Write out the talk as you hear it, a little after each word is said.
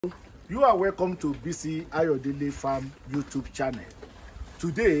You are welcome to Bisi Ayodele Farm YouTube channel.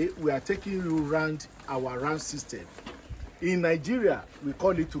 Today, we are taking you around our ranch system. In Nigeria, we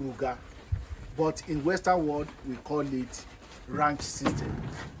call it Ruga, but in Western world, we call it ranch system.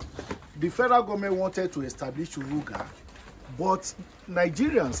 The federal government wanted to establish Ruga, but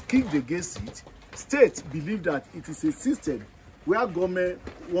Nigerians kicked against it. States believe that it is a system where government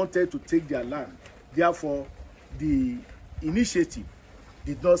wanted to take their land. Therefore, the initiative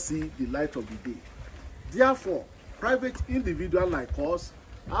did not see the light of the day. Therefore, private individuals like us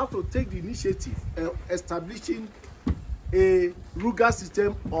have to take the initiative of establishing a Ruga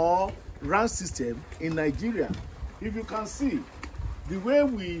system or ranch system in Nigeria. If you can see, the way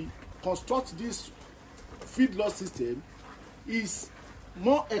we construct this feedlot system is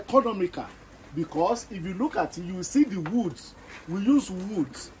more economical, because if you look at it, you will see the woods. We use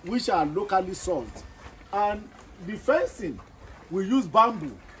woods which are locally sourced, and the fencing we use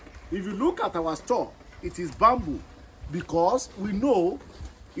bamboo. If you look at our store, it is bamboo, because we know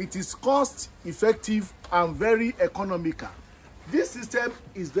it is cost effective and very economical. This system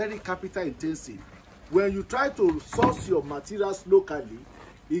is very capital intensive. When you try to source your materials locally,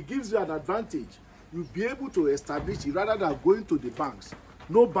 it gives you an advantage. You'll be able to establish it rather than going to the banks.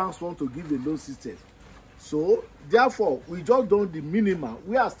 No banks want to give a loan system. So therefore, we just done the minimum.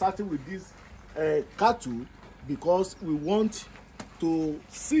 We are starting with this cattle because we want to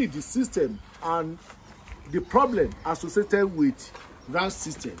see the system and the problem associated with ranch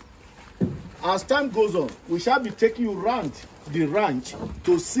system. As time goes on, we shall be taking you around the ranch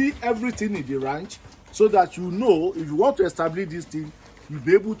to see everything in the ranch, so that you know, if you want to establish this thing, you'll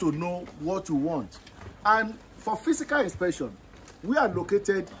be able to know what you want. And for physical inspection, we are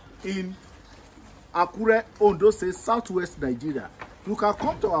located in Akure, Ondo State, Southwest Nigeria. You can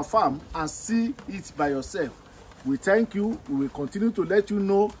come to our farm and see it by yourself. We thank you. We will continue to let you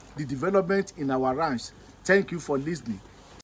know the development in our ranch. Thank you for listening.